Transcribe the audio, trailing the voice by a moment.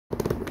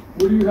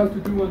What do you have to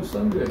do on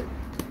Sunday?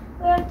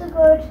 We have to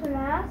go to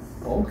Mass.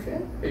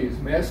 Okay. Hey, is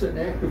Mass an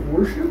act of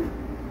worship?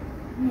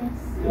 Yes.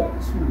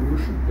 Yes, we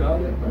worship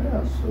God at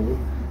Mass. So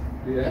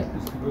the act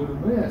is to go to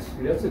Mass.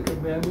 See, that's a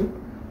commandment.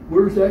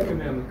 Where does that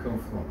commandment come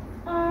from?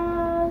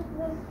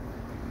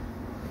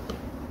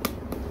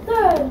 The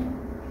third.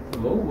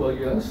 Oh, well,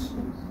 yes.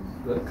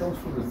 That comes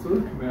from the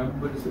third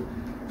commandment, but it's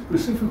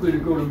specifically to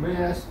go to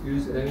Mass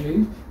is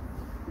a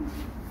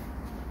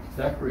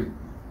Zachary.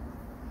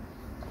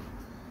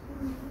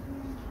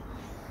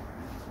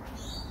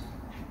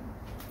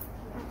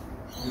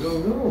 You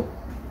don't know.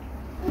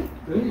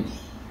 Benny.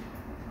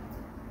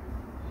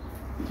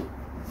 It's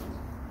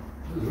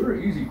a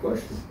very easy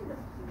question.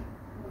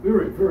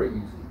 Very, very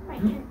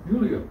easy.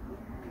 Julia.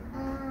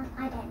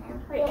 I don't know.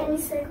 Wait, can you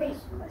say the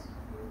question?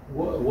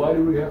 Why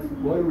do we have?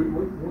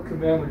 What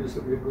commandment is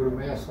it we go to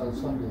Mass on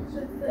Sundays?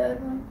 The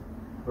third one.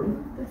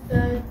 Pardon? The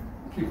third.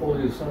 Keep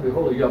holy the Sunday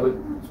holy. Yeah, but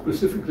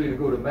specifically to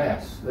go to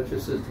Mass. That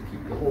just says to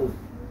keep the holy.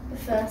 The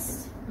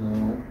first.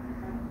 No.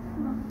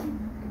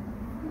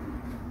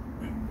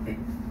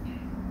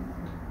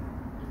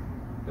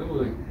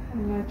 Emily.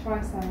 I'm going to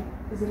try saying,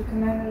 is it a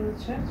commandment of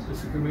the church?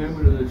 It's a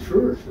commandment of the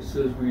church. It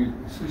says we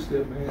assist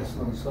at Mass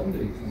on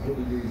Sundays and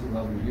holy days of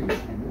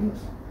obligation.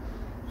 Yes.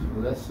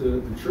 So that's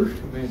the church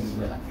commanded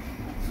that.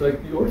 It's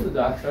like the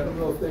Orthodox. I don't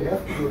know if they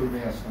have to go to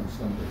Mass on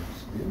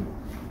Sundays. Yeah.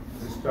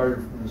 They started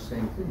from the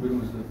same thing, but it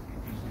was the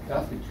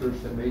Catholic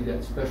Church that made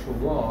that special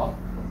law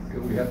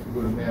that we have to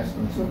go to Mass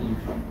on Sunday. You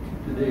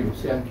keep the day.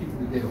 Say I'm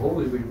keeping the day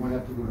holy, but you won't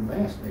have to go to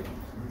Mass maybe.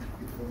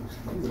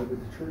 But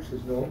the church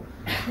says no.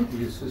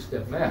 We assist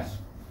at Mass.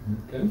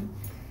 Okay.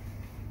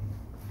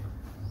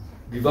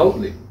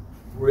 Devoutly.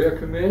 We are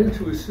commanded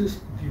to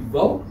assist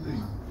devoutly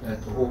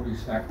at the holy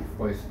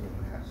sacrifice of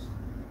the Mass.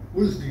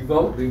 What does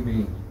devoutly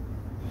mean?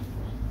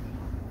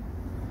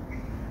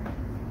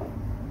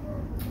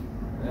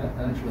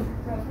 Angela.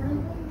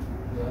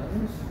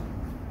 Yes.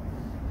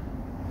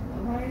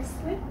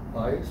 Piously?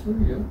 Piously,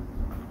 yeah.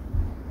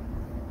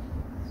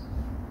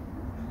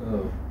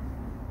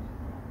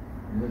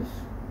 Yes.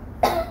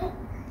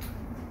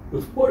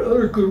 With what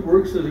other good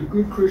works does a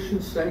good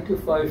Christian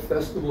sanctify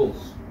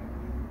festivals?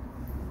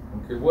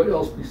 Okay, what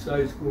else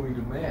besides going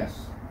to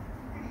Mass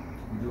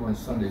we do on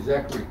Sunday?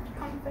 Zachary?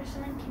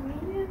 Confession and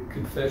communion.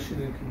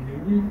 Confession and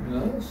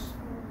communion, yes.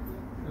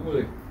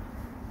 Emily?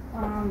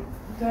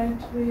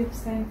 Don't we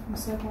abstain from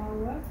servile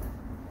work?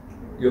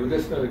 Yeah, but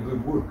that's not a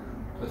good work.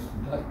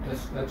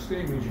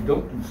 Abstain means you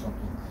don't do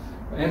something.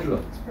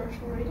 Angela?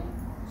 Spiritual reading?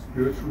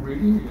 Spiritual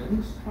reading,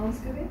 yes.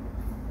 Almsgiving?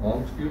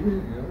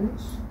 Almsgiving,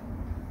 yes.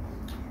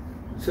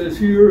 It says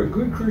here, a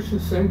good Christian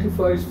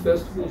sanctifies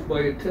festivals by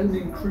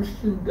attending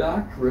Christian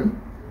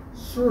doctrine,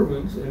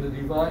 sermons, and the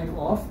divine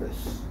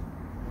office.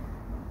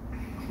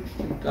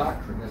 Christian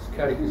doctrine, that's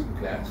Catechism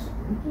class.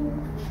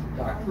 Christian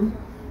doctrine,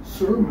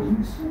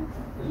 sermons,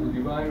 and the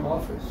divine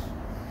office.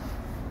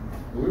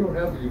 We don't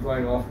have the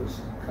divine office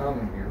in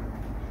common here.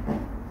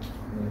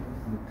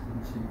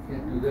 So you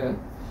can't do that.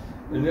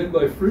 And then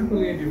by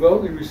frequently and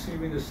devoutly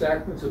receiving the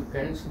sacraments of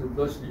penance and the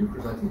Blessed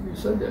Eucharist. I think you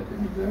said that,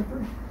 didn't you,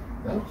 Zachary?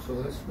 Yeah,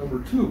 so that's number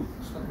 2.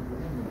 That's not number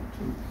 1, number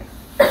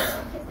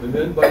 2. And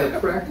then by the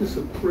practice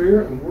of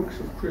prayer and works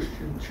of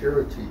Christian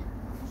charity.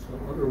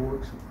 Some other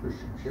works of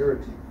Christian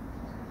charity.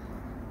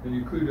 And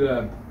you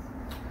could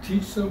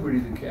teach somebody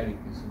the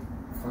catechism.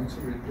 Find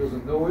somebody that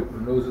doesn't know it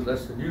or knows it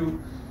less than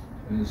you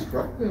and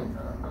instruct them.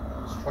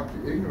 Instruct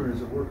the ignorant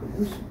as a work of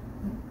mercy.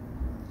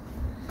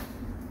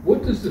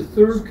 What does the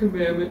third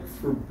commandment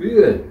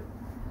forbid?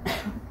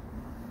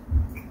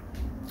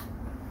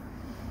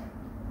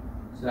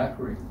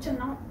 Zachary. To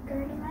not go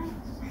to Mass.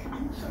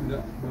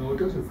 No, it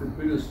doesn't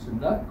forbid us to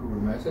not go to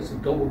Mass. That's a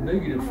double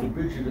negative.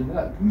 Forbids you to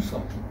not do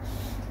something.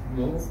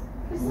 No.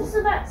 Is this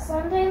about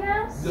Sunday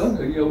Mass?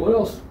 No, yeah, what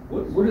else?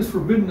 What is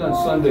forbidden on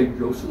Sunday,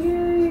 Joseph?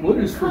 You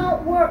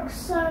can't work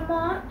so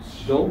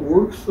much. Don't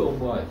work so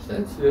much.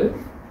 That's it.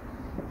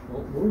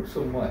 Don't work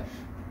so much.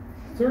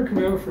 Third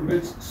commandment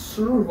forbids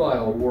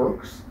servile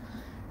works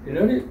and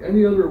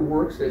any other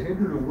works that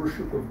hinder the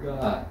worship of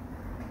God.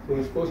 So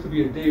it's supposed to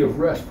be a day of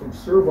rest from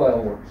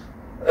servile works.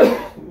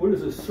 What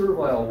is a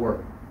servile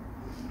work?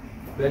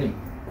 Benny?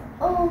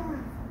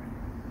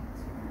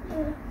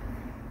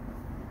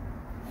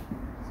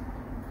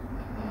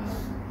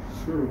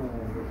 Servile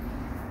work.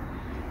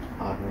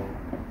 Hard work.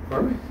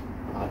 Pardon me?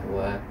 Hard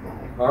work.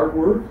 Like hard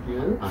work,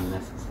 yes.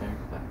 Unnecessary.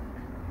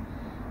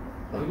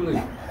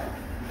 Emily?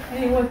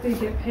 Any work that you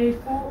get paid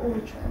for or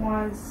which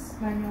requires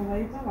manual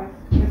labor, like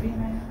heavy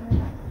manual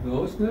labor?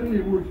 No, it's not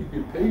any work you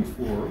get paid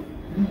for.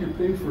 You get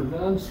paid for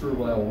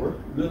non-servile work.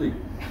 Lily?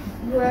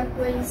 Work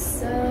where you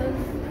serve.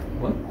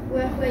 What?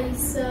 Work where you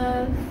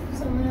serve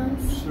someone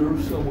else.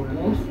 Serve someone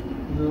else?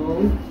 No.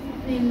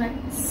 I mean, like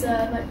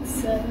serve, like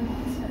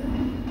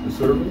servant. The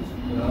servants?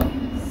 Yeah.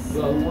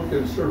 Well, work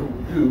that a servant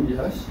will do,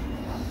 yes.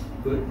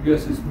 But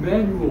yes, it's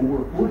manual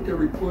work. Work that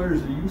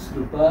requires the use of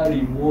the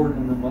body more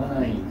than the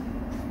mind.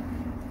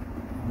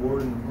 More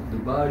than the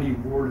body,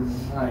 more than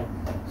the mind.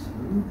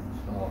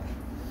 So,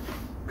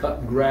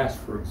 cutting grass,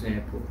 for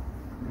example.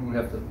 You don't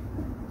have to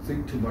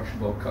think too much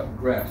about cutting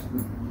grass.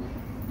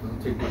 It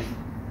doesn't take much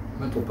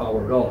mental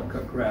power at all to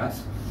cut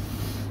grass.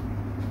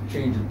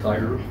 Change the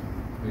tire,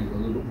 maybe a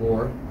little bit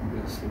more. You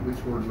get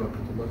which words do I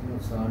put the button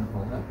notes on and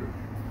all that.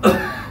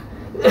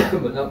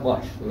 But not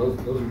much. So those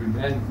would be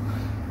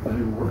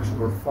manual works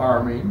or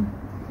farming.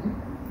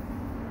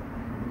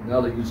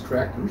 Now they use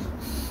tractors.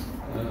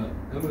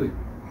 Emily?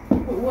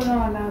 But we're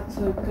not allowed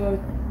to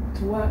go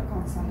to work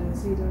on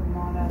Sundays either. We're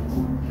not allowed to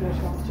go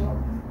to our job.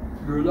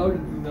 You're allowed to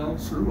do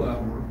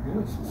non-servile work.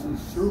 Yes, it says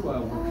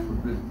servile work is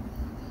forbidden.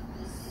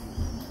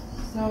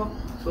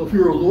 So if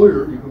you're a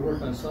lawyer, you can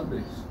work on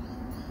Sundays.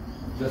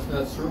 That's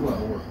not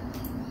servile work.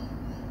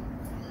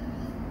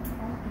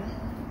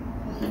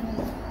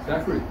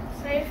 Zachary?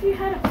 So if you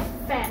had a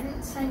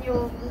fence and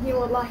you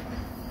were like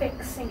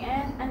fixing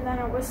it, and then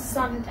it was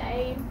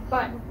Sunday,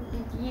 but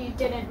you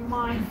didn't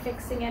mind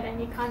fixing it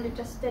and you kind of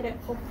just did it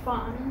for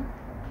fun,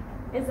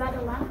 is that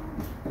allowed?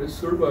 It's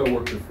servile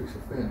work to fix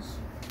a fence.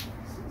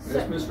 So,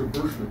 That's Mr.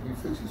 Burschlick, he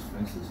fixes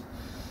fences.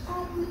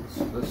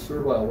 That's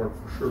servile work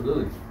for sure,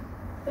 Lily.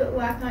 But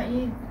why can't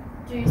you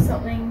do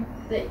something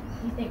that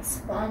you think's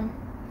fun?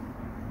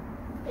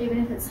 Even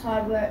if it's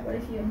hard work, what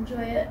if you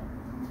enjoy it?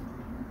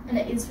 And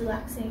it is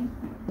relaxing.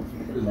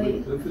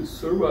 If it's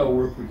servile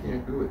work, we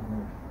can't do it.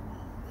 No.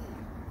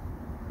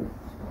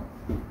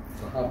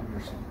 It's a hobby or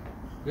something.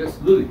 Yes,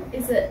 Lily?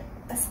 Is it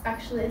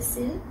actually a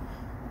sin?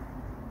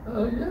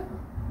 Yeah.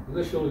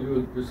 Unless you only do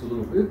it just a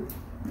little bit.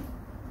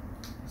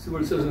 See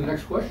what it says in the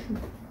next question.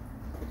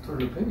 Turn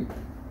the page.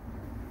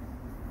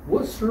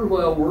 What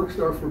servile works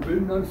are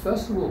forbidden on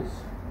festivals?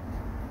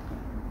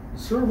 The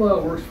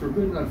servile works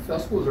forbidden on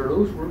festivals are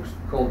those works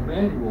called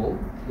manual,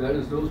 that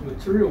is, those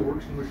material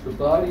works in which the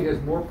body has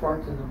more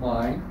part than the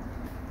mind,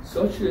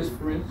 such as,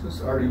 for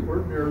instance, are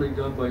ordinarily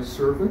done by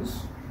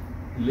servants,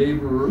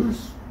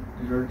 laborers,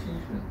 and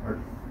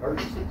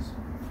artisans.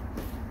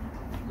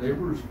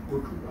 Laborers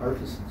work with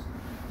artisans.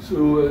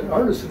 So an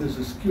artisan is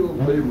a skilled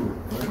laborer,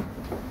 right?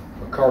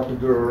 A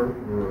carpenter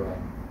or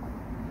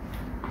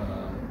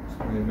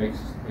somebody who makes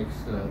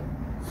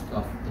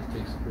stuff that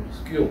takes a bit of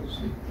skill.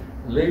 See,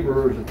 a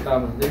laborer is a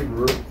common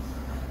laborer.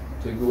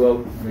 They go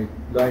out and they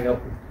line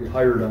up, get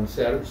hired on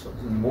Saturday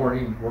in the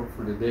morning, work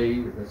for the day.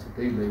 That's a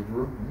day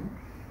laborer.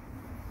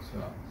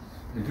 So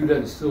they do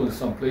that still in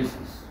some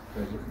places.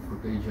 Guys looking for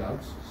day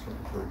jobs, just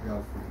looking for a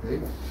job for the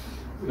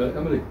day.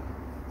 Emily.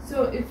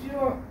 So if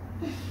your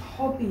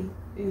hobby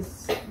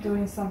is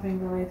doing something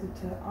related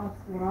to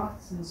what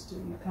artisans do,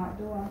 you can't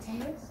do it on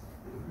Sundays?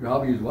 Your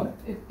hobby is what?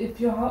 If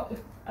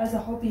as a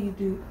hobby you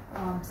do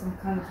some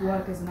kind of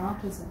work as an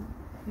artisan,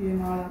 you're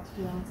not allowed to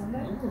do it on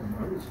Sunday? No, an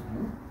artisan,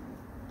 no.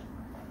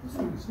 That's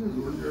what it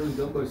says, ordinarily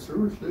done by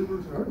servants,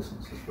 laborers, and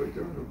artisans. That's right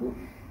there in the book.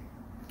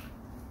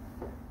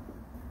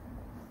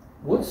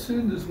 What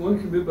sin does one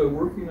commit by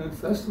working on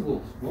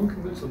festivals? One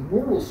commits a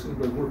mortal sin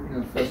by working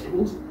on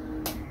festivals.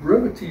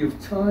 Brevity of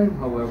time,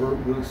 however,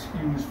 will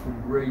excuse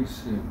from grave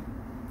sin.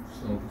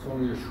 So if it's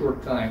only a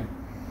short time,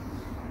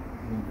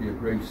 it won't be a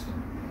grave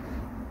sin.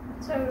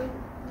 so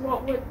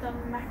what would the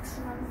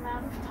maximum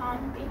amount of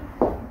time be?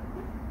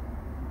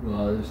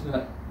 Well, it's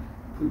not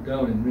put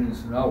down in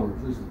minutes and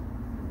hours, is it?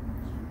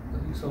 I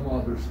think some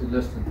authors say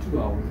less than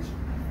 2 hours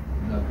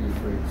would not be a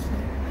grave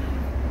sin.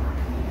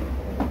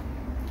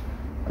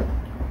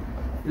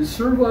 Is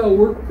servile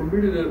work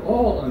permitted at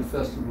all on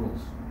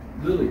festivals?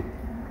 Lily?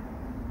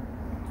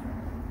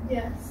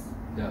 Yes.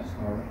 Yes,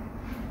 all right.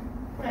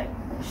 Like,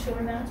 short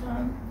amount of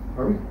time.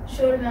 Harvey?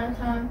 Short amount of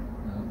time.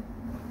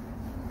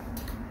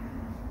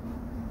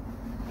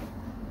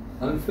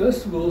 No. On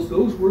festivals,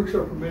 those works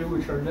are permitted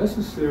which are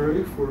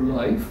necessary for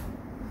life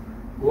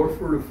or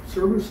for the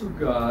service of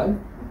God,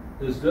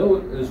 as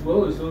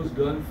well as those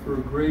done for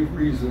a grave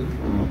reason,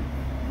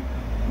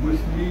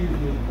 with leave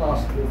when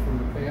possible from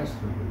the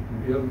pastor.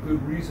 If you have a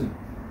good reason.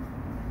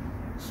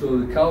 So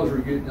the cows are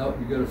getting out,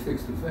 you got to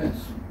fix the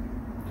fence.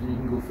 Then you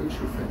can go fix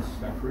your fence,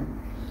 Zachary.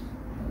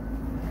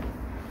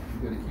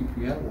 You got to keep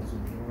the animals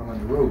on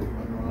the road,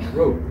 running around the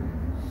road.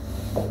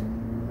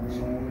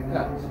 Something like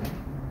that.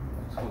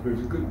 So if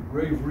there's a good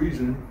grave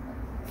reason,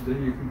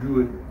 then you can do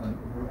it on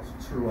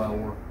servile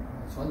work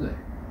on Sunday.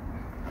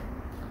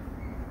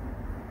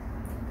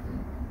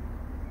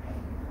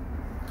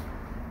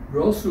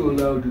 You're also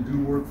allowed to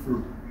do work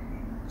for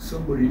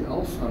somebody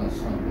else on a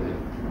Sunday,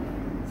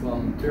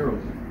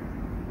 voluntarily.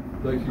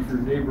 Like if your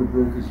neighbor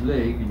broke his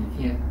leg and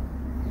you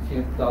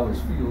can't plow his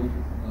field,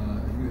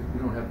 you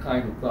don't have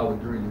time to plow it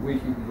during the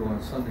week, you can go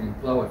on Sunday and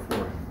plow it for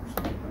him, or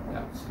something like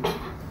that. So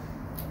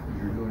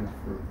you're doing it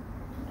for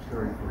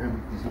caring for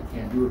him because he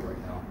can't do it right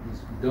now. It needs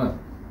to be done.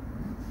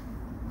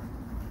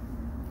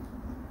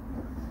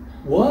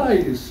 Why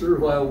is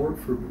servile work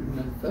forbidden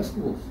at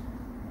festivals?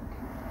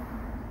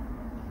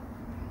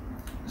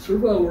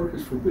 Servile work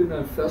is forbidden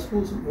on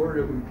festivals in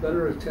order that we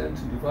better attend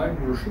to divine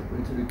worship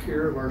and to the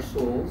care of our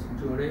souls and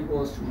to enable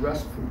us to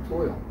rest from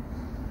toil.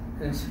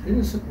 Hence,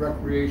 innocent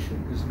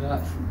recreation is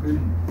not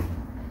forbidden.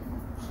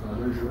 So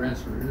there's your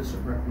answer.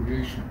 Innocent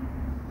recreation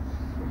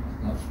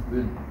is not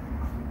forbidden.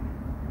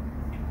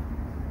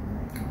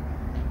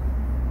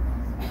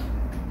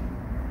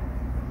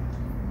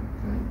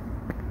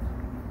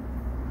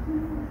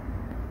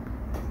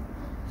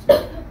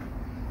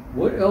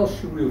 What else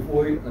should we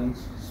avoid on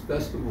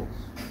festivals?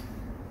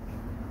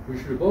 We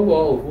should above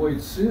all avoid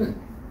sin.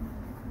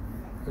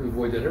 And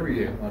avoid that every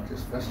day, not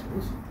just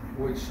festivals.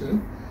 Avoid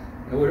sin.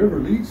 And whatever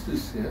leads to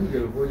sin, we got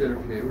to avoid that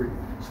every day,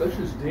 such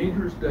as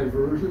dangerous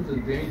diversions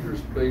and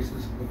dangerous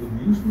places of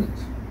amusement.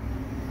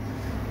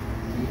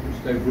 Dangerous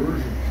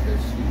diversions,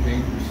 that's the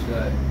dangerous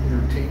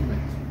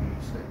entertainment, I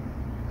would say.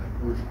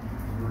 Diversion,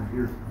 the word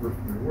here, word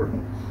from the word.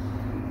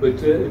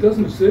 But it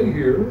doesn't say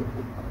here,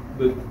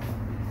 but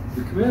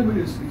the commandment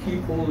is to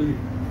keep holy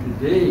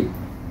today.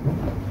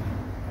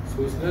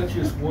 So it's not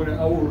just 1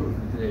 hour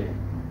of the day.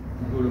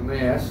 You go to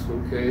Mass,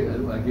 okay,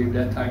 I gave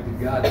that time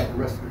to God, the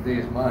rest of the day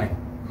is mine.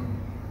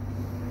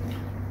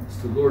 It's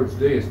the Lord's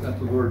day, it's not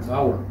the Lord's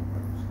hour.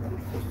 So we're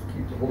supposed to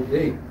keep the whole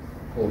day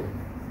holy.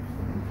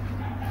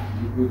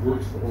 Do good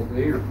works the whole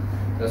day.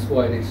 That's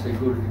why they say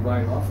go to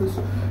divine office.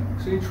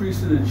 St.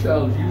 Teresa, the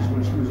child Jesus,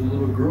 when she was a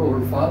little girl,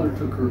 her father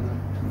took her to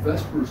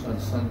Vespers on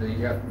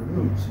Sunday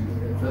afternoon. So you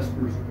had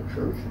Vespers in the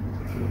church, and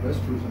he took her to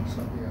Vespers on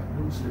Sunday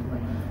afternoon. So they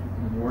went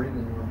in the morning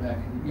and they were back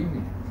in the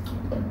evening.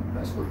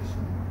 Vespers.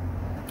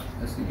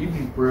 That's the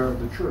evening prayer of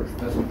the church,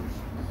 Vespers.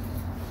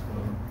 So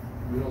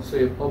we don't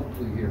say it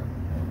publicly here.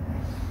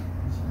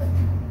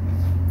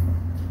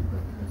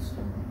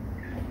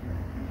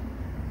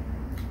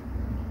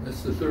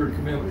 That's the third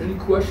commandment. Any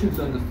questions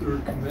on the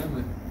third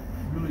commandment?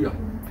 Julia?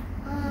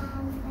 I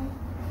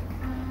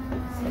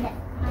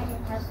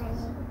didn't have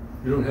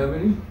any. You don't have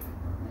any?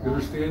 You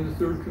understand the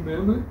third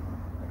commandment?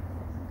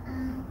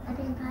 I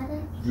beg your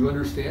pardon? Do you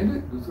understand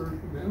it, the third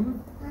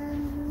commandment?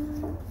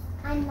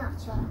 I'm not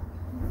sure.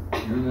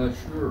 You're not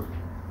sure.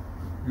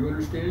 You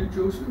understand it,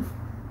 Joseph?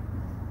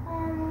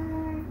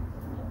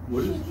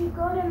 What is Should you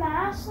go to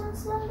Mass on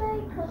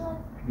Sunday?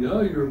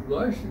 Yeah, you're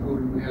obliged to go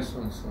to Mass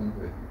on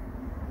Sunday.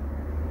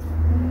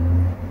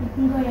 You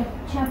can go to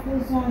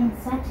chapels on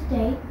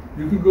Saturday.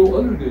 You can go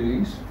other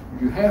days.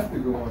 You have to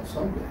go on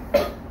Sunday.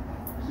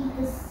 Keep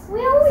the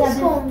We always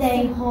Sabbath go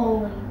day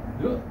holy.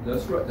 Yeah,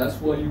 that's right. That's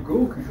why you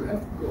go, because you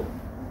have to go.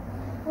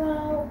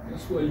 Well,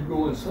 That's why you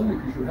go on Sunday,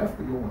 because you have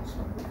to go on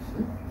Sunday.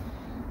 See?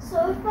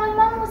 so if my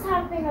mom was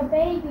having a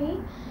baby,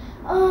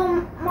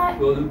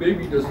 Well, the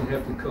baby doesn't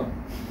have to come.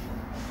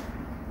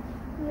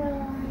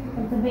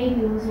 But the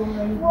baby was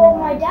already well, born.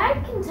 my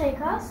dad can take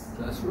us.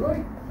 That's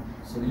right.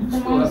 So you The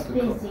still mom's have to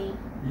come. busy.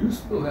 You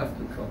still have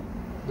to come.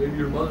 Maybe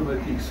your mother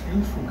might be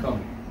excused from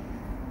coming.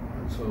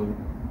 And so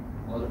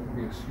mother can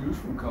be excused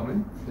from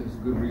coming. There's a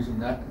good reason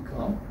not to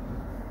come.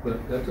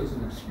 But that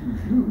doesn't excuse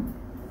you.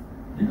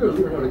 You gotta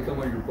learn how to come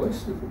on your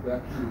bicycle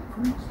back to your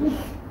creek.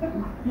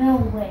 No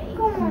way.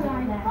 Go you can on do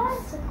my that.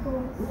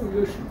 bicycle. Oh,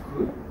 yes, you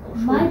could. I'll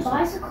show My you some.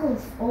 bicycle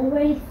is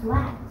already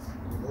flat.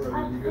 All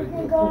right, I you gotta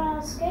can do go it. on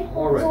a skateboard.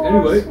 All right, or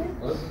anyway, a scooter.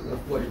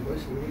 that's what your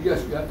bicycle.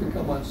 Yes, you have to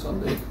come on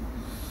Sunday.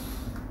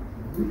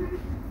 Every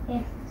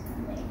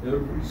Sunday.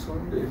 Every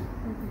Sunday.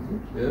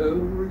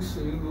 Every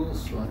single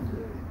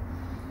Sunday.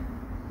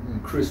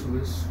 And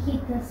Christmas,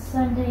 Keep the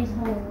Sundays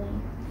holy.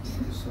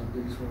 keep the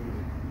Sundays holy.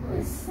 The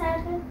Right?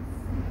 Sabbath.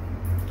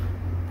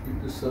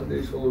 Keep the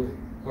Sundays holy.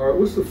 All right,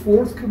 what's the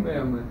fourth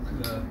commandment?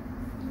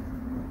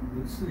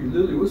 Let's see,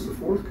 Lily, what's the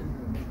fourth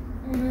commandment?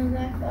 Honor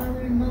thy father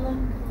and mother.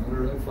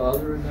 Honor thy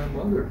father and thy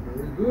mother.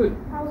 Very good.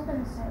 I was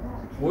going to say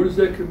that. What does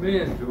that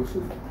command,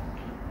 Joseph?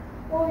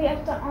 Well, you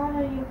have to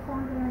honor your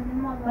father and your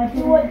mother. Like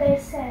Do what they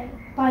say.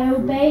 By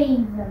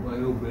obeying them. By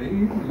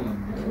obeying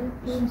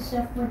them. Doing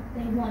stuff what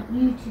they want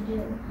you to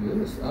do.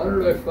 Yes,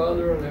 honor thy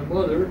father and thy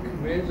mother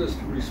commands us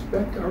to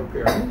respect our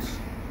parents,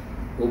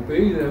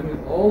 obey them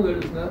in all that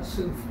is not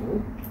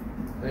sinful,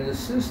 and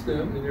assist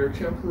them in their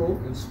temporal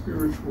and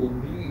spiritual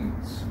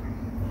needs.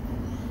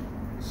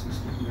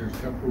 Assist them in their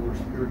temporal or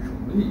spiritual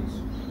needs.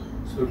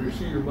 So if you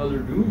see your mother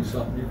doing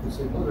something, you can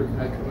say, Mother, can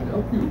I come and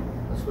help you?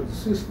 That's what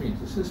assist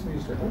means. Assist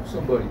means to help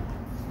somebody.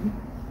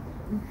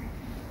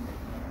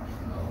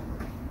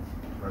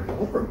 Try to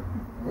help her.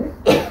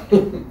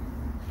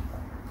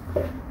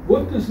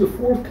 What does the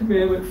fourth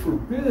commandment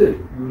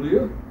forbid,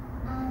 Julia?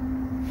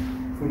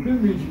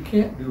 Forbid means you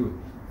can't do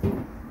it.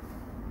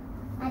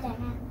 I don't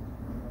know.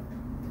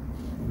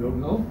 You don't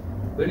know?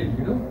 Betty, do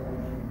you know?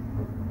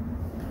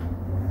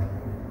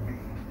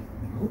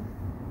 No?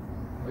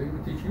 Why you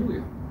would teach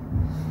Julia?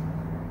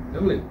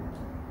 Emily?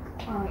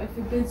 It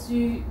forbids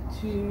you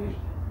to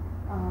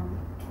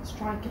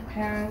strike your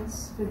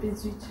parents,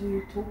 forbids you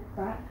to talk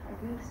back, I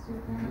guess, to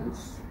your parents.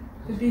 Yes.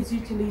 Forbids you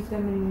to leave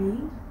them in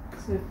need.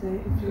 So if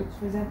you,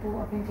 for example,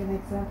 I think an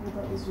example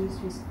that was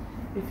used was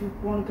if you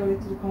want to go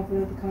to the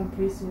convent or become a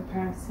priest and your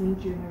parents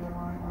need you and they're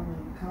relying on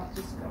you, you can't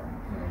just go.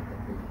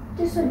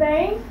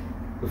 Disobeying?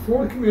 The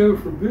fourth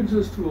commandment forbids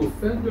us to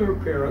offend our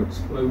parents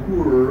by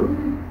word.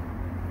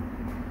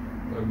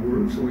 By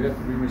word, so we have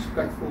to be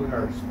respectful in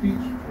our speech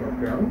to our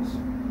parents,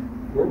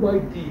 or by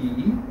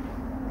deed,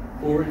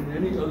 or in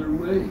any other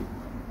way.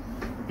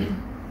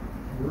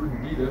 Word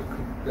and deed,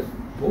 that's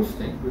most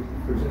things, but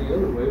if there's any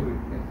other way, we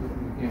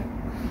can't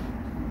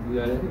do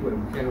that anyway.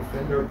 We can't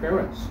offend our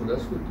parents. So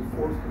that's what the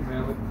fourth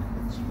commandment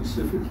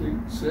specifically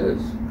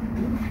says.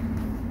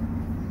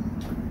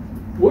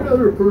 What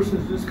other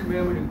persons does this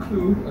commandment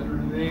include under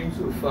the names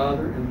of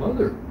father and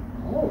mother?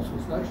 Oh, so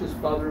it's not just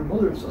father and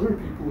mother, it's other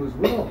people as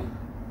well.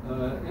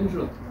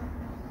 Angela?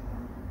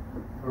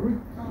 Are we?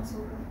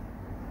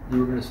 You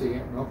were going to say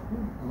no?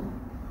 No.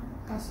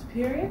 Our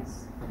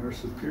superiors? Our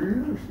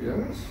superiors,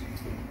 yes.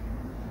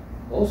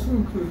 Also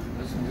includes,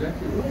 that's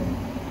exactly right.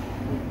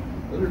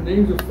 Under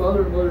names of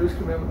father and mother, this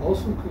commandment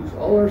also includes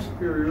all our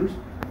superiors,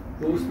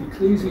 both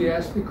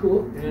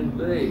ecclesiastical and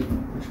lay,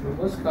 which we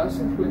must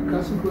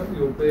consequently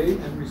obey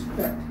and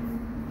respect.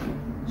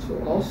 So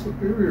all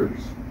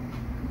superiors.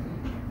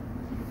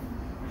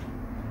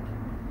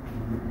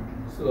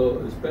 So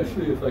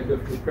especially if, like,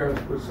 if your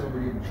parents put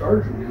somebody in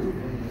charge of you,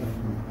 then you have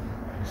to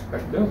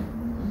respect them.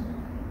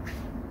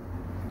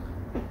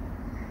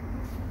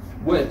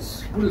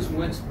 Whence? What does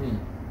whence mean?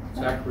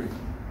 Zachary.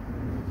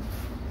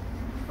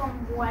 From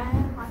where?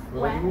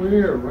 Like From when?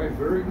 where? Right,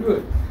 very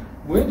good.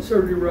 Whence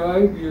are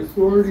derived the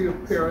authority of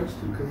parents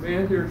to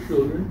command their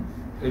children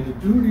and the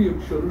duty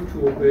of children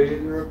to obey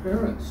their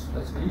parents?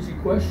 That's an easy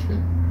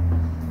question.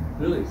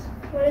 Really?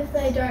 What if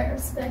they don't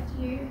respect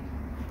you?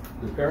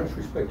 The parents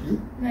respect you?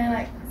 No,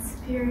 like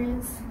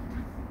superiors.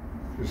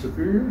 Your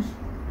superiors?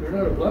 They're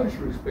not obliged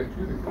to respect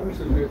you. The Bible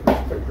says we have to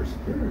respect our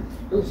superiors.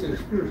 It doesn't say the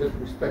superiors have to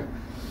respect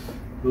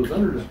those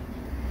under them.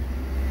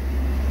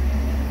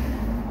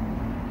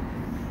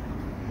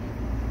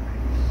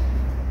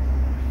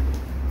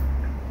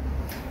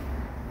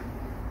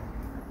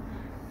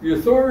 The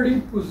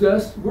authority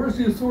possessed, where does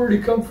the authority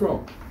come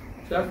from?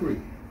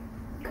 Zachary?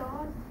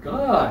 God.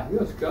 God.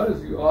 Yes, God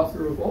is the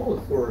author of all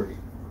authority.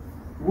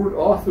 The word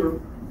author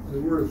and the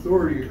word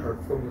authority are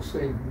from the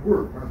same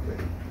word, aren't they?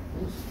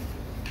 Yes.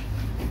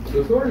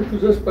 The authority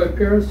possessed by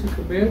parents to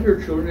command their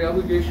children, the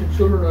obligation of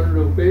children under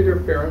to obey their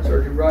parents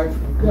are derived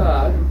from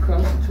God, who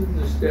constitute an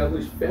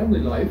established family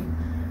life,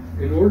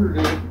 in order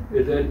that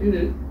in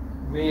it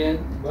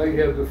man might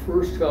have the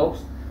first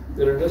helps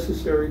that are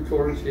necessary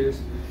towards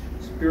his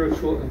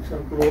spiritual and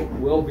temporal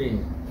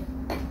well-being.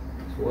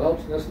 So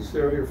helps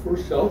necessary, or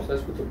first helps,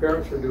 that's what the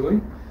parents are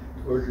doing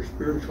towards your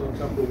spiritual and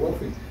temporal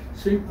well-being.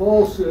 St.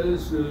 Paul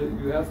says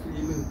you have to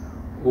even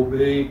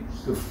obey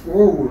the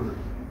forward.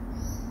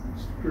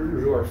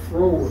 Superiors are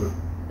forward.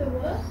 The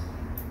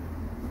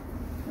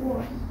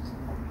what?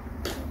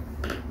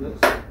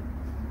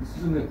 This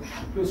is in the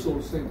epistle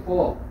of St.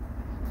 Paul.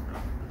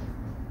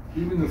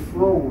 Even the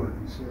forward,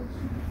 he says.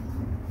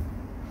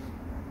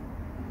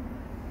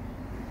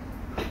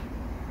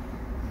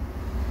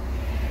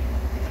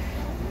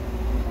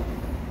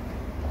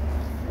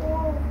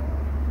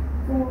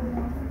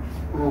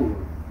 Forward.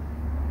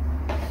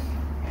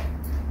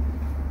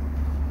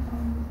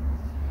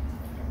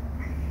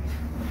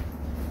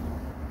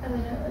 I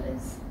don't know what it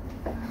is.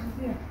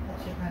 Yeah,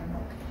 that's your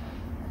handbook.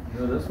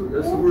 No, that's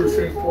the word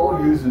St.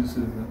 Paul uses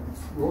in the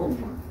forward.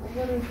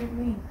 What does it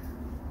mean?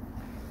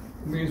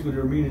 It means when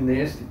they're mean and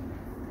nasty.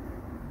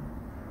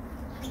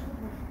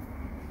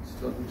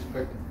 Still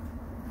respected.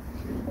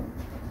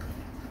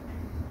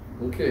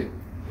 Okay.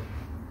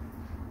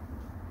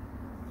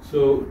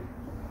 So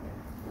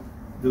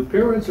the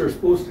parents are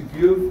supposed to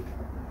give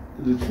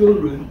to the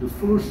children the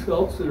first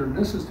helps that are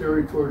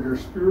necessary toward their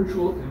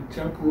spiritual and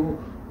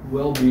temporal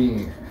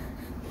well-being.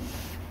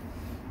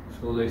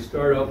 So they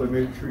start out by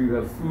making sure you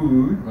have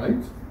food,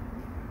 right?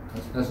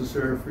 That's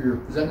necessary for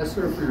your, is that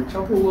necessary for your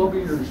temporal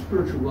well-being or your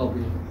spiritual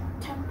well-being?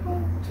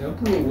 Temple.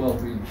 Temporal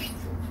well-being. So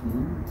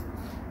food,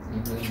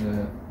 and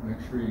then make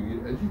sure you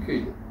get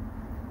educated.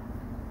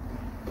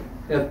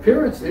 Have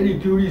parents any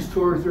duties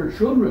towards their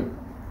children?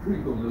 Here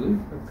you go, Lily.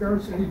 Have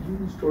parents any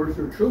duties towards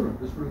their children?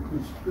 This would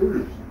include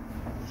superiors.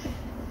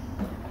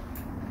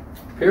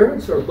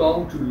 Parents are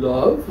bound to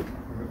love,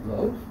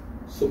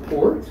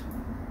 support,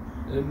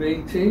 and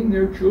maintain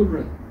their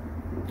children.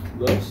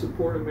 Love,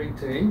 support, and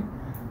maintain.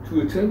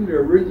 To attend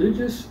their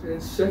religious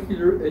and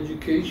secular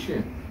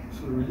education.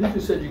 So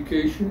religious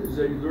education is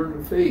that you learn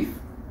the faith.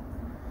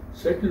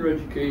 Secular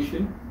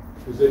education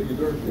is that you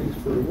learn things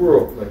for the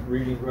world, like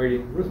reading,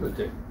 writing,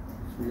 arithmetic.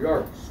 3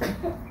 arts.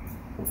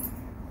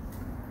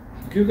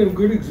 Give them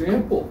good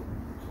example.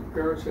 So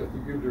parents have to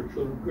give their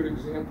children good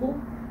example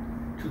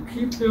to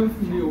keep them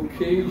from the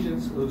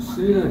occasions of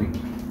sin.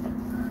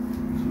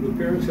 So the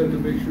parents have to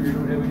make sure you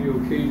don't have any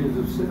occasions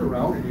of sin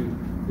around you.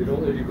 They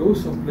don't let you go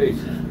some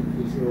places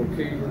because there are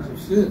occasions of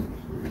sin.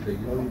 So they say,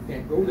 you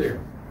can't go there.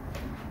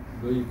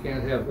 No, you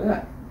can't have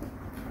that.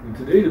 And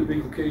today the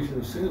big occasion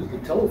of sin is the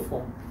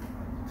telephone.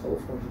 The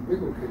telephone's a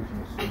big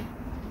occasion of sin.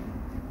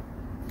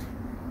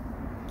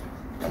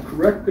 To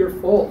correct their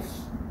faults.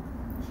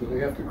 So they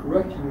have to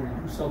correct you when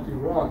you do something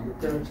wrong. Your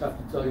parents have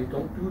to tell you,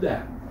 don't do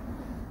that.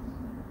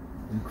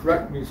 And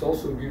correct means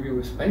also give you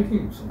a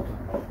spanking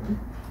sometimes.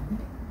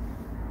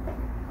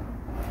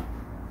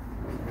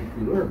 Make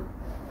you learn.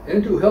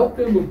 And to help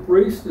them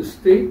embrace the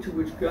state to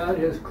which God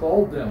has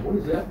called them. What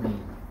does that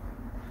mean?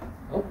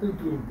 Help them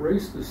to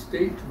embrace the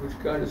state to which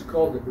God has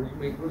called them.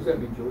 What does that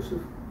mean,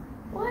 Joseph?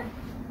 What?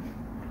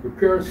 Your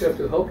parents have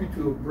to help you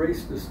to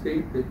embrace the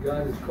state that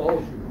God has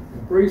called you.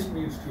 Embrace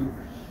means to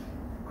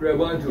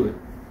grab onto it.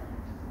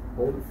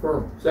 Hold it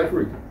firm.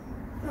 Zachary.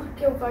 Like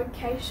your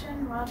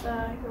vocation,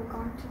 whether you're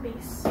going to be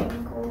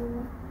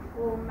single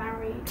or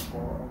married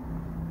or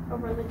a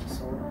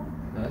religious order.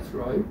 That's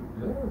right.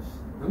 Yes.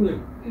 Emily.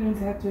 It means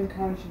they have to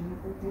encourage you in your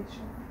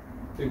vocation.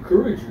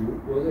 Encourage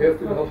you. Well, they have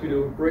to help you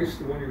to embrace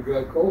the one your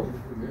God calls you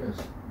to. Yes.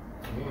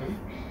 All right.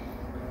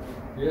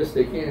 Yes,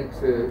 they can't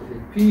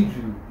impede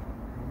you.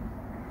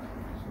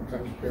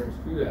 Sometimes parents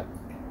do that.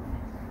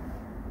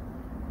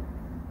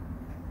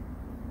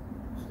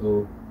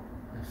 So,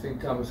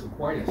 St. Thomas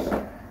Aquinas,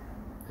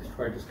 they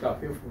tried to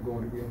stop him from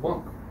going to be a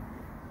monk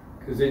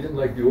because they didn't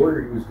like the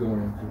order he was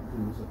going into.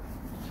 He was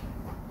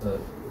a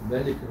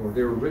mendicant, or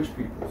they were rich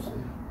people. So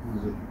he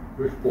was a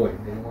rich boy, and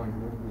they didn't want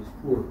him to go into this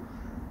poor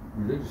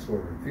religious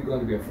order. If he'd gone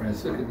to be a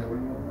Franciscan, that would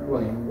have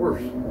been even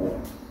worse.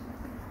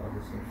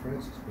 Father St.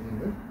 Francis, but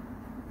anyway,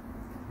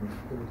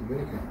 the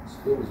Dominican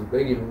still was a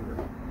begging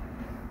order.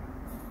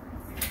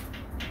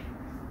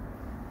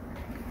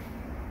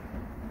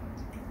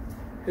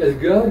 Has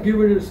God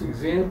given us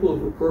example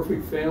of a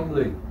perfect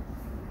family?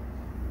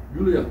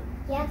 Julia,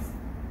 Yes.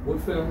 what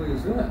family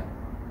is that?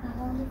 A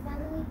holy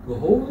family. The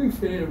Holy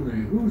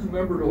Family. Who's a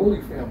member of the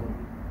Holy Family?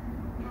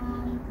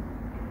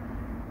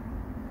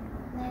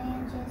 Mary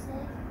and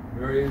Joseph.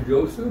 Mary and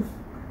Joseph.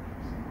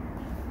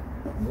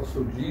 And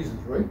also Jesus,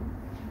 right?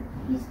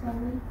 He's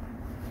holy.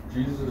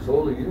 Jesus is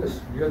holy,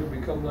 yes. You have to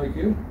become like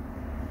him.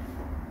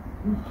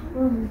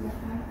 When we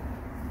die.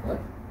 What?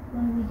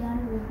 When we die,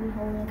 we'll be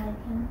holy like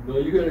him. No,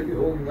 you got to get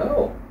holy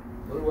now.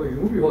 Otherwise, you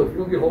won't be holy. If you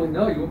don't get holy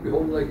now, you won't be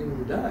holy like him when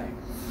you die.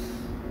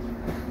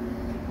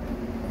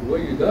 The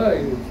way you die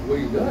is the way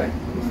you die.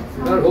 If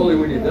you're not holy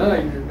when you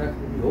die, you're not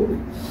going to be holy.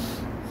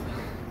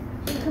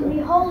 We can be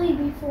holy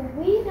before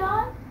we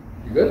die.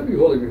 You got to be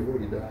holy before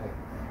you die.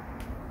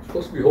 You're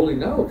supposed to be holy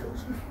now,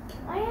 Joseph.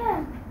 I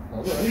am.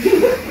 All right.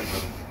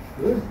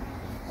 Good.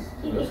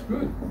 That's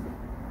good.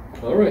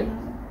 All right.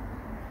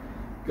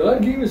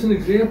 God gave us an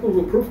example of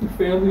a perfect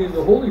family in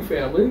the Holy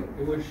Family,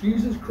 in which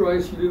Jesus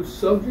Christ lived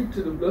subject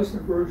to the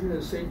Blessed Virgin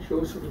and Saint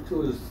Joseph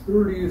until his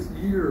 30th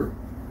year.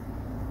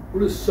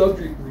 What does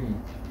subject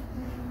mean?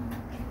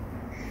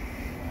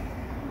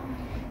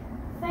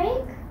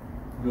 Fake?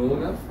 No,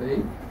 not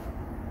fake.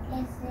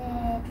 Is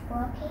it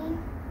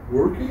working?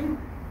 Working?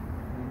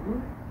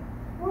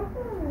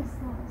 Working is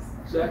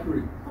nice.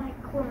 Zachary.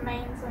 Like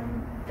remains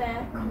in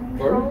their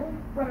control.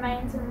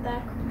 Remains in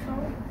their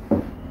control.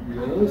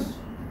 Yes.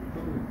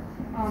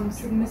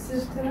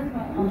 Submissive to them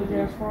under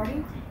their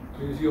authority.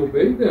 Means he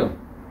obeyed them.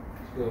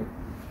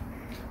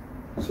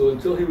 So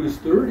until he was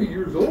 30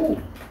 years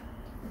old.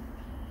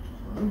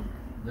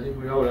 Then he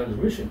went out on his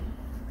mission.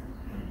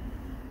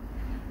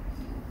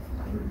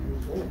 30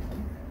 years old.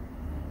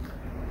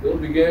 Bill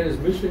began his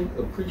mission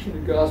of preaching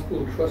the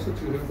gospel entrusted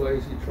to him by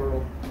his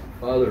eternal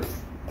Father.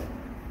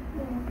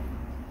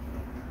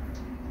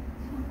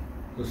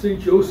 Well, St.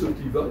 Joseph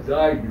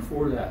died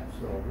before that.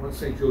 So once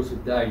St.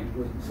 Joseph died, he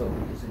wasn't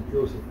subject to St.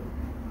 Joseph.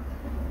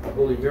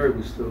 Holy Mary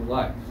was still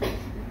alive, so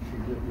she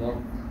lived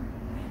long.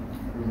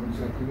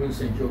 When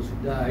St.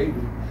 Joseph died,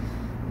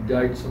 he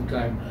died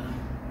sometime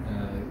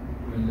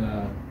when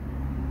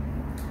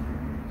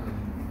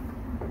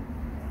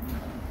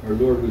our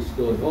Lord was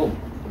still at home.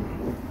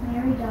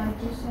 Mary died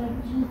just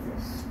like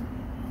Jesus.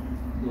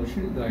 No, she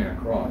didn't die on a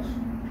cross.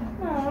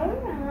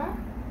 No.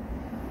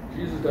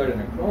 Jesus died on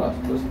a cross,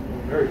 but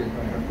Mary didn't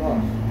die on a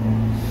cross.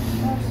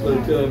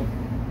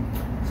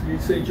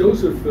 But St.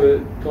 Joseph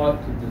taught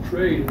the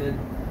trade, and then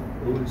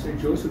when St.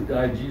 Joseph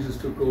died, Jesus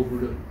took over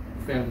the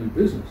family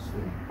business.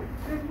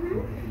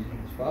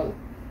 His father.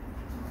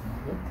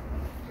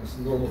 That's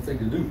the normal thing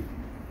to do.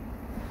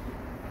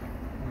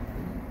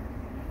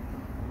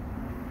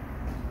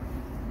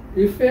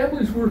 If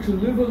families were to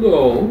live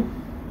alone,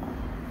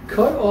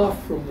 cut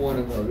off from one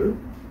another,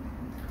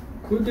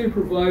 could they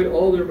provide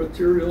all their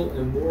material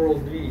and moral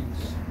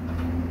needs?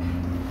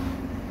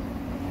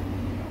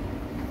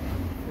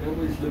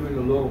 Families living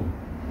alone,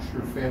 it's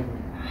your family.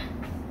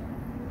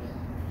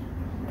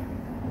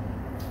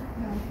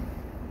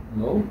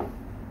 No?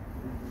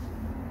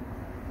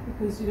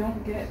 Because you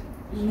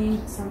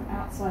need some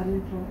outside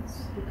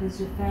influence. Because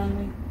your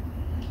family,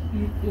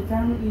 you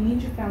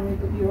need your family,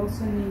 but you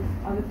also need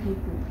other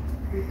people.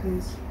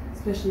 Because,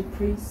 especially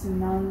priests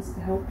and nuns to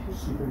help you.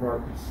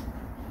 Supermarkets.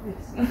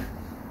 Yes.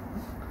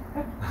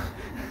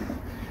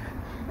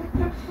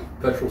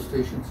 Petrol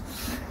stations.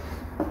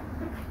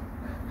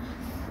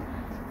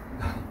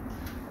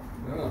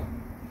 Yeah.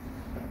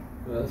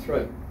 That's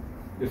right.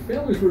 If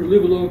families were to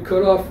live alone,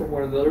 cut off from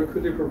one another,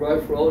 could they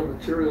provide for all their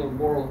material and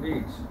moral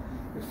needs?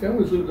 If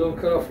families lived alone,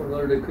 cut off from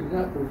one another, they could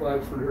not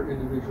provide for their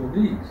individual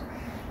needs.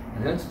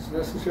 And hence it's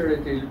necessary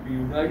that they be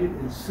united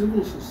in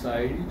civil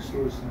society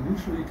so as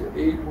mutually to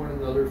aid one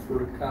another for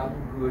the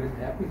common good and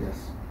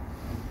happiness.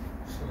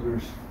 So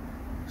there's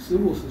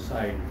civil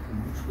society to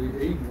mutually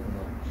aid one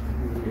another.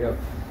 So we have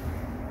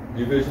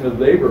division of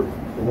labor.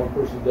 So one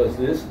person does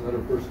this, another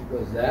person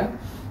does that,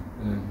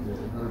 and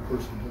another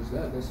person does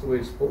that. That's the way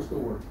it's supposed to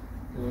work.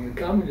 And in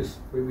the communist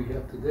way we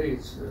have today,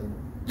 it's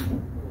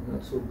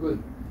not so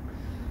good.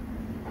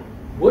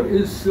 What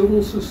is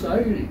civil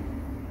society?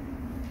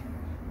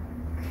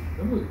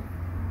 Emily?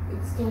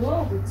 It's the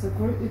world. It's a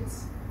group.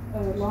 It's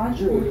a large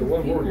World, group you're of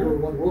one people. world, you're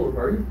one world,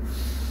 are you?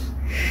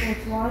 Well,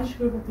 it's a large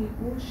group of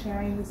people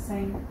sharing the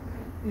same,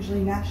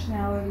 usually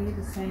nationality,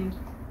 the same,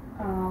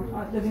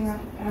 living,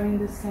 having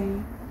the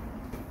same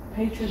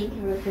patriotic.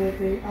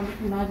 They're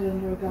united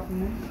under a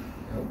government.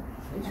 Yep,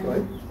 that's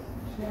right.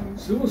 Sharing.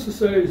 Civil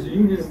society is the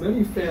union of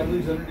many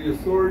families under the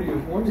authority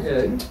of one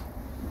head,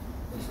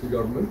 that's the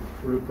government,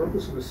 for the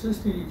purpose of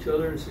assisting each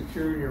other in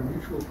securing their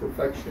mutual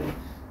perfection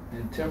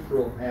and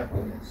temporal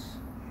happiness.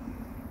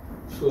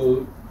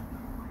 So,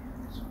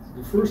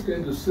 the first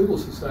end of civil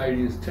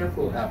society is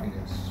temporal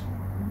happiness.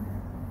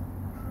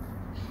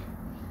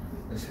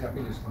 That's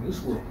happiness in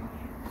this world.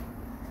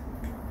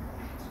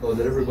 So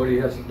that everybody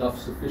has enough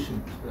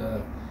sufficient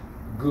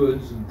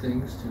goods and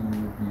things to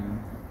be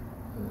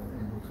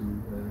able to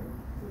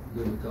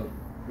live without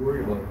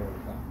worry about it all the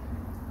time.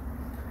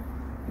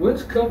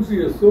 Whence comes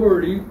the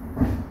authority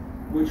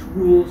which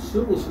rules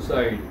civil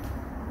society?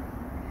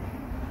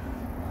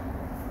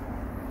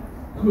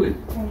 Emily?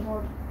 From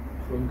God.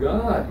 From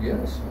God,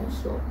 yes,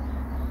 also.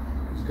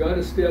 Because God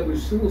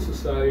established civil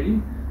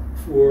society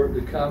for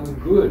the common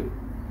good,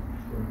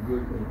 for the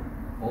good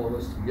of all of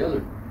us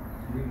together.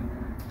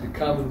 The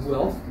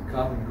commonwealth, the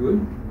common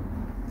good.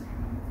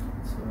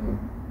 It's a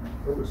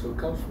purpose. So it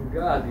comes from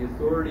God. The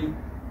authority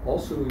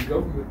also in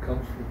government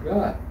comes from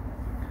God.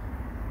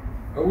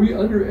 Are we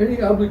under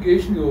any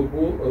obligation to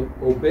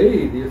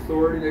obey the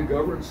authority that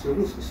governs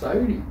civil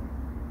society?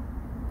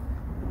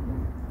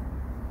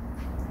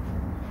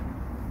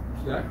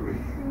 Zachary?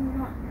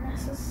 Not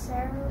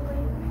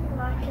necessarily.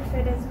 Like if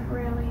it isn't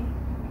really,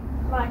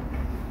 like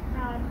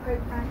how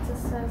Pope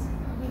Francis says,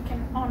 you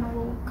can honor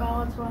all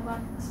gods, well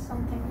that's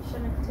something we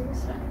shouldn't do,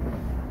 so.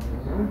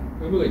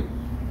 Emily?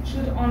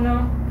 Should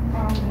honor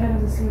the head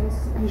of the civil.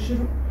 We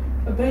should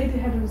obey the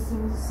head of the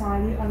civil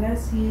society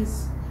unless he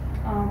is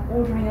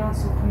ordering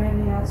us or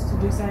commanding us to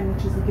do something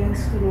which is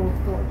against the law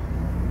of God.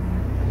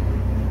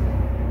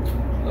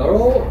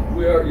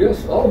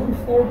 All who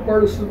form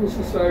part of civil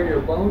society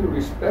are bound to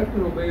respect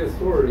and obey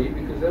authority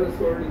because that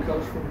authority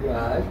comes from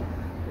God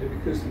and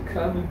because the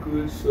common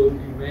good so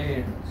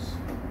demands.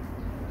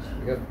 So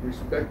we have to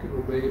respect and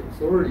obey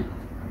authority.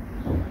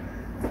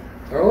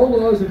 Are all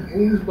laws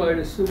imposed by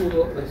the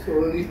civil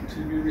authority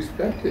to be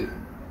respected?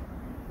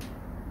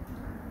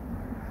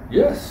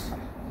 Yes.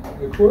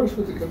 In accordance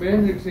with the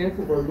command and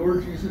example of our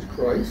Lord Jesus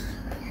Christ,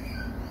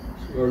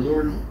 so our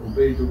Lord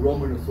obeyed the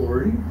Roman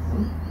authority.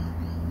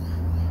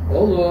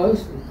 All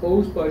laws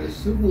imposed by the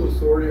civil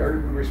authority are to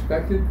be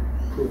respected,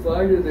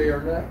 provided they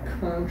are not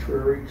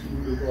contrary to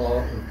the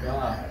law of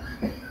God.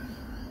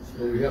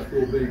 So we have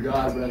to obey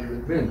God rather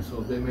than men.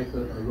 So if they make a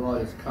law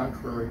that's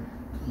contrary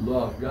to the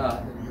law of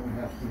God, then you don't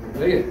have to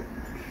obey it.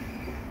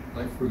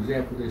 Like, for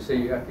example, they say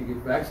you have to get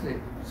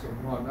vaccinated. You say,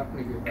 no, I'm not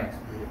going to get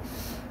vaccinated.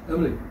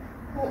 Emily?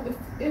 Well,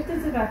 if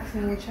there's a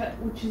vaccine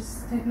which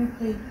is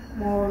technically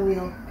morally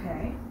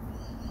okay,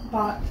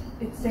 but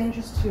it's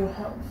dangerous to your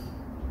health,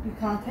 you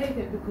can't take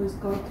it because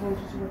God told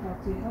you to look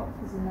after your health,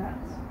 isn't that?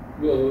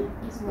 Well,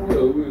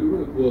 we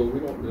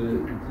don't.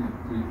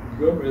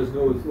 The government has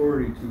no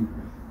authority to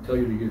tell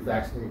you to get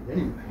vaccinated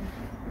anyway.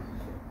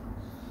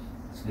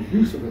 It's an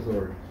abuse of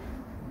authority.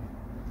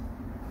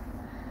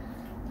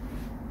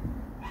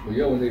 So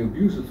yeah, when they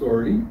abuse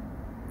authority,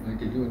 like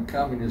they do in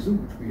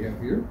communism, which we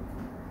have here,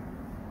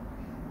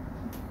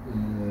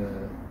 then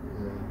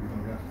we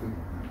don't have to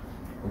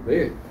obey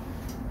it.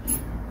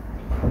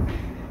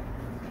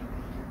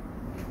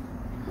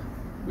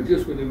 But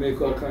just when they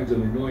make all kinds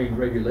of annoying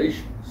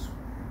regulations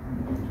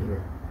that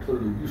are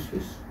totally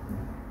useless,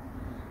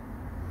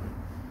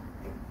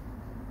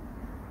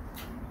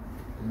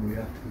 then we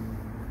have to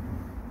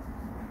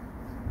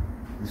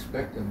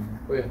respect them and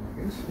obey them, I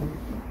guess.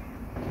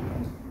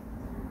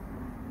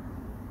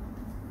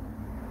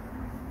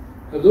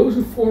 Have those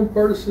who form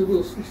part of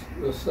civil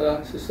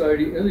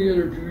society any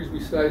other duties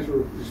besides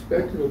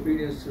respect and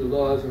obedience to the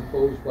laws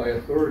imposed by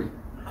authority?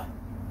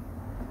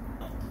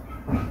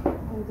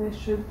 Well, they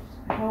should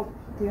help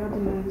the other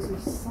members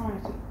of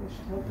society. They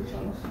should help each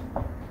other.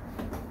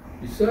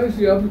 Besides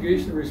the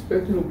obligation of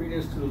respect and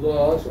obedience to the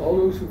laws, all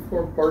those who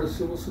form part of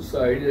civil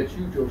society, that's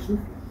you, Joseph,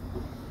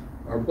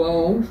 are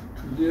bound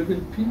to live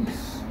in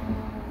peace.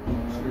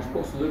 So you're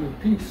supposed to live in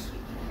peace.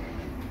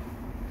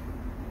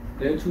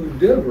 And to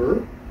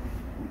endeavor.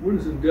 What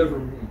does endeavor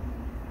mean?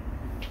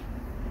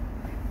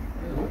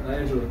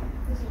 Angela?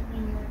 Does it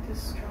mean like to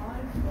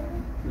strive for?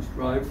 To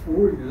strive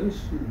for, yes.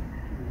 You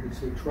could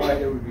say try,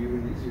 that would be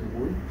an easier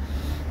word.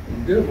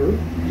 Endeavor,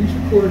 each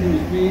according to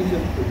his means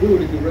and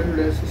ability to render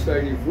that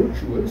society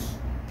virtuous.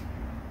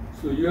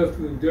 So you have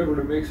to endeavor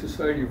to make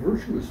society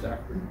virtuous,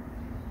 Zachary.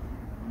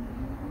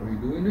 Are you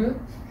doing that?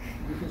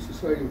 Making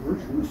society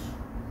virtuous?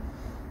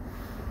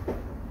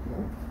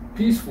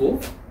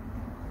 Peaceful.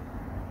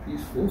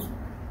 Peaceful.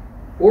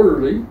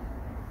 Orderly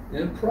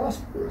and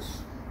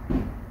prosperous.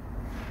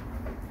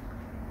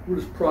 What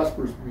does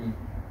prosperous mean?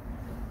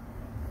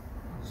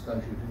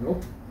 Nastasia, do you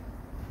know?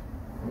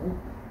 No?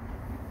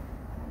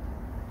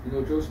 You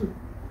know Joseph?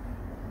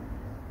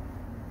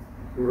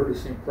 You heard of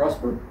St.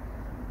 Prosper?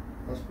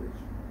 Prosperous.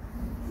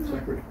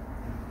 Sacred.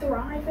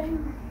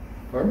 Thriving.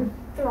 Pardon?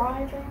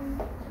 Thriving.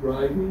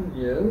 Thriving,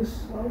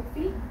 yes.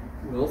 Wealthy.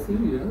 Wealthy,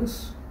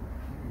 yes.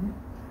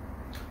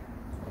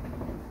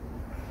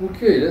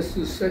 Okay, that's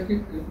the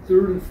second,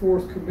 third, and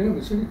fourth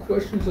commandments. Any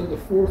questions on the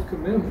fourth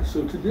commandment?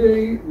 So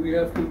today we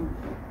have to,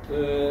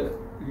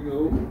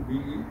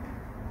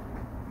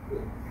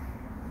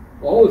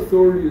 all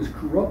authority is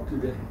corrupt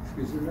today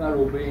because they're not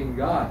obeying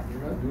God.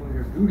 They're not doing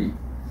their duty.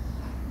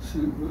 So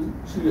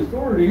the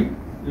authority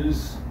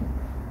is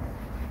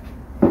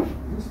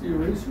this the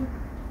eraser?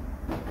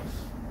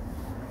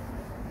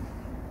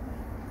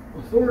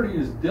 Authority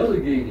is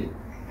delegated.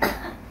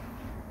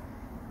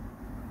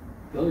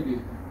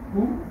 Delegated.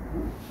 Who?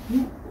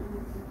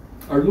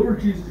 Our Lord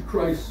Jesus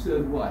Christ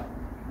said what?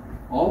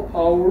 All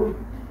power,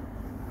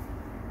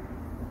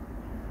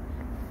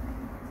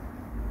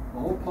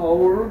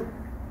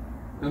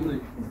 Emily.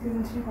 Is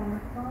given to you by my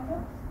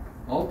Father.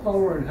 All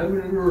power in heaven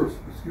and earth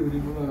was given to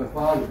me by my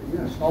Father.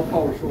 Yes, all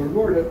power. So our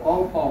Lord had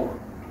all power.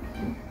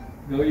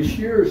 Now he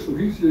shares, so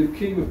he's the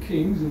King of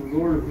Kings and the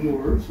Lord of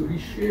Lords, so he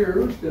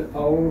shares that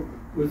power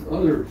with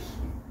others.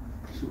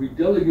 So he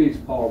delegates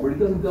power, but he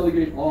doesn't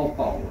delegate all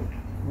power.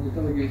 He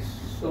delegates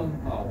some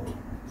power.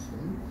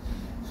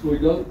 So he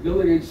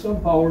delegates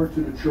some power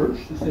to the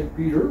church, to St.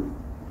 Peter,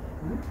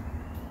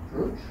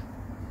 church,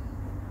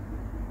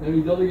 and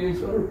he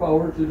delegates other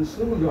power to the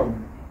civil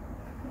government.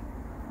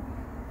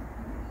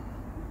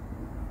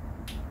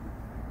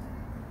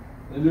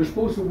 And they're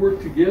supposed to work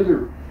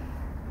together.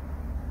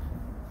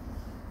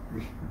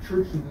 The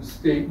church and the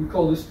state, we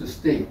call this the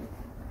state.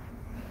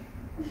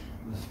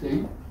 The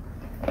state.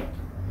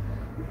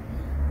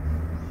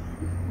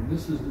 And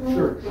this is the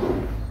church.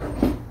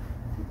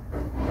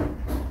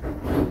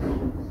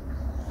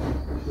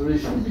 So they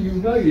should be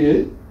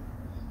united.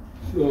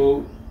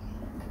 So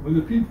when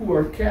the people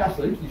are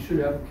Catholic, you should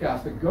have a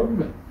Catholic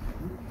government.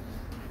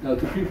 Now, if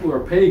the people are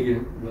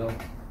pagan, well,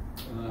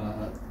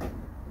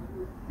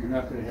 you're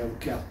not going to have a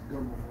Catholic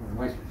government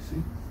more likely,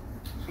 see?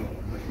 So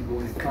unless you go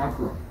in and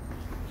conquer them.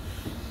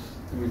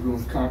 And we go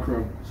and conquer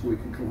them so we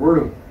can convert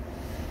them.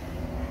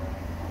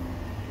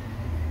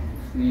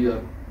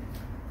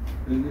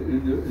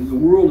 In the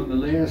world in the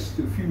last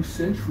few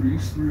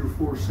centuries, 3 or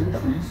 4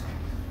 centuries,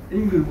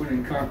 England went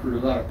and conquered a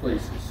lot of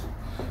places.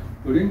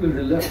 But England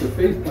had left the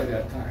faith by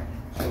that time.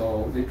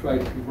 So they tried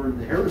to convert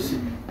the heresy.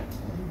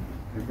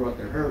 They brought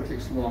their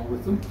heretics along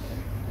with them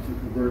to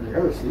convert the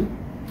heresy.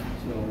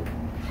 So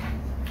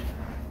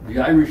the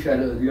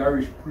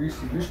Irish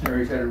priests and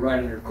missionaries had to ride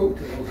on their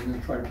coattails and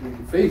then try to bring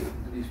the faith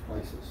into these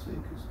places.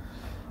 Because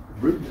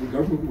Britain, the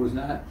government was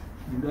not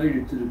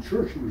united to the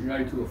church; it was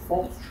united to a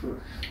false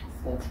church,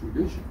 a false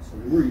religion. So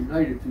they were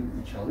united to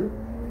each other,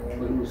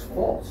 but it was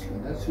false,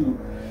 and that's who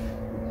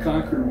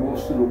conquered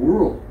most of the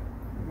world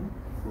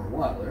for a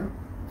while there.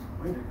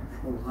 Right? They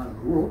controlled a lot of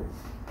the world,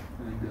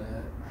 and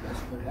that's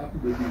what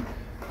happened. But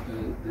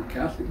the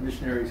Catholic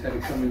missionaries had to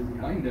come in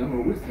behind them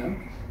or with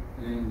them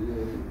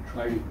and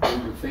try to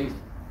bring the faith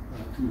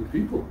to the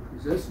people,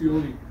 because that's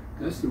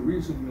the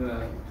reason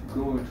to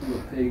go into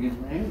a pagan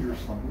land or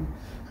something.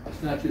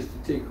 It's not just to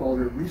take all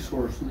their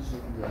resources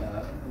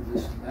and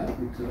this and that,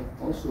 but to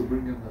also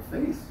bring them the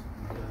faith,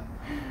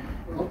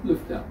 and,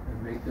 uplift them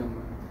and make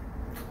them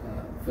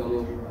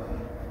fellow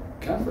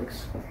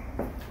Catholics.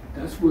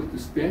 That's what the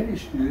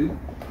Spanish did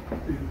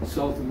in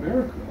South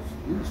America.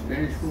 So the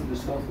Spanish went to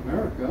South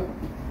America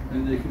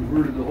and they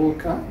converted the whole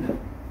continent.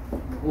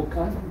 The whole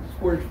continent,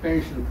 the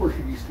Spanish and the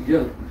Portuguese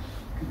together,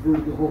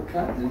 converted the whole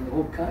continent. The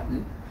whole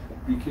continent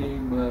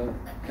became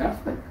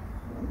Catholic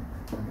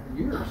for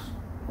many years.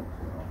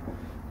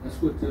 That's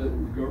what the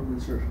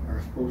governments are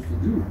supposed to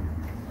do.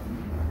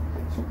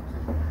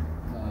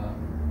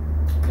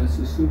 That's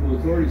the civil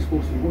authority is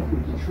supposed to work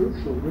with the church,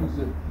 so it brings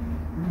the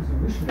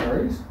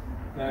missionaries,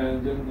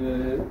 and then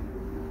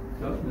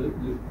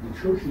the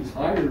church is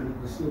higher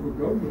than the civil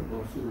government,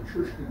 so the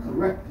church can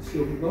correct the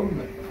civil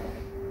government.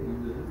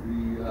 And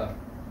the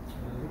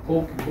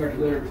Pope can write a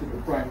letter to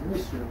the Prime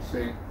Minister and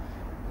say,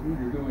 what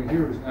you're doing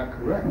here is not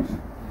correct.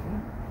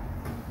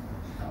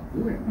 Stop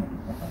doing it.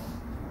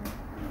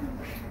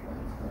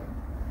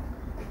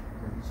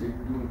 And say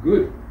you're doing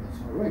good. That's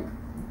all right.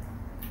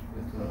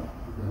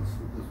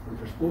 But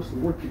they're supposed to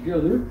work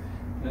together,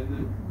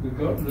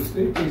 and the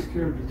state takes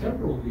care of the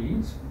temporal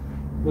needs,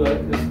 but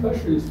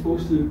especially it's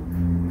supposed to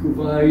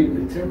provide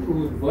a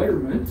temporal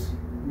environment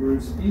where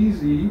it's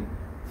easy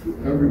for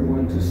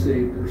everyone to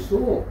save their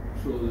soul.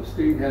 So the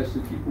state has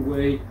to keep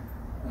away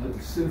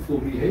sinful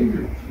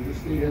behavior. So the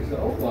state has to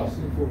outlaw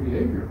sinful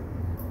behavior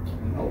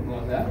and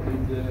outlaw that.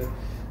 And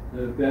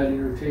bad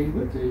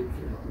entertainment, they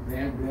have to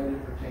ban bad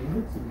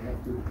entertainment, and they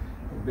have to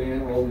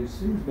ban all these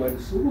things by the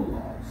civil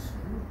laws.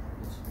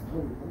 We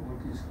don't want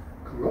these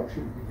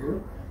corruption here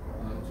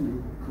to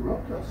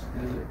corrupt us,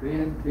 and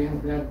ban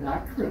bad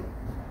doctrine.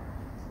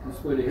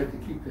 That's why they have to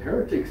keep the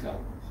heretics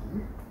out. So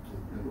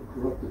that will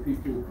corrupt the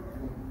people,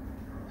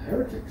 the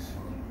heretics.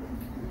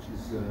 which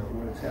is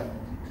what has happened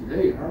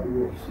today in our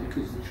world,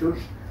 because the church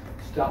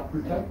stopped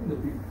protecting the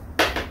people.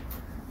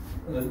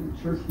 The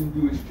church didn't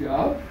do its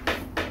job,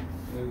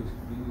 and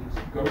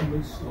the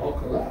governments all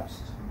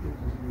collapsed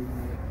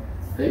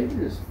because of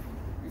paganism,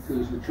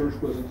 because the church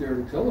wasn't there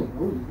to tell them,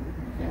 no, you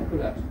can't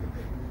collapse.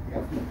 You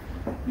have to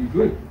be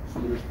good. So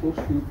they're supposed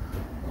to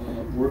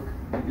work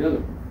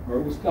together. All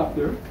right, we'll stop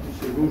there. We'll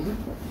say rosary.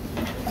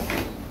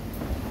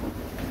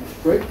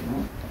 Pray.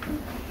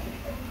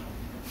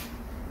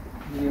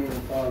 In the name of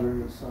the Father,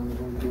 and the Son, and the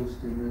Holy Ghost,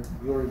 amen.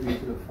 Glory be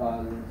to the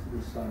Father, and to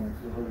the Son, and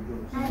to the Holy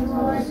Ghost. As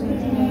was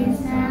beginning, is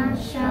now,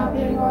 shall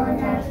be, world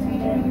without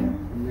end.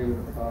 In the name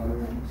of the Father,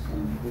 and the Son,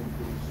 and the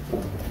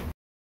Holy Ghost.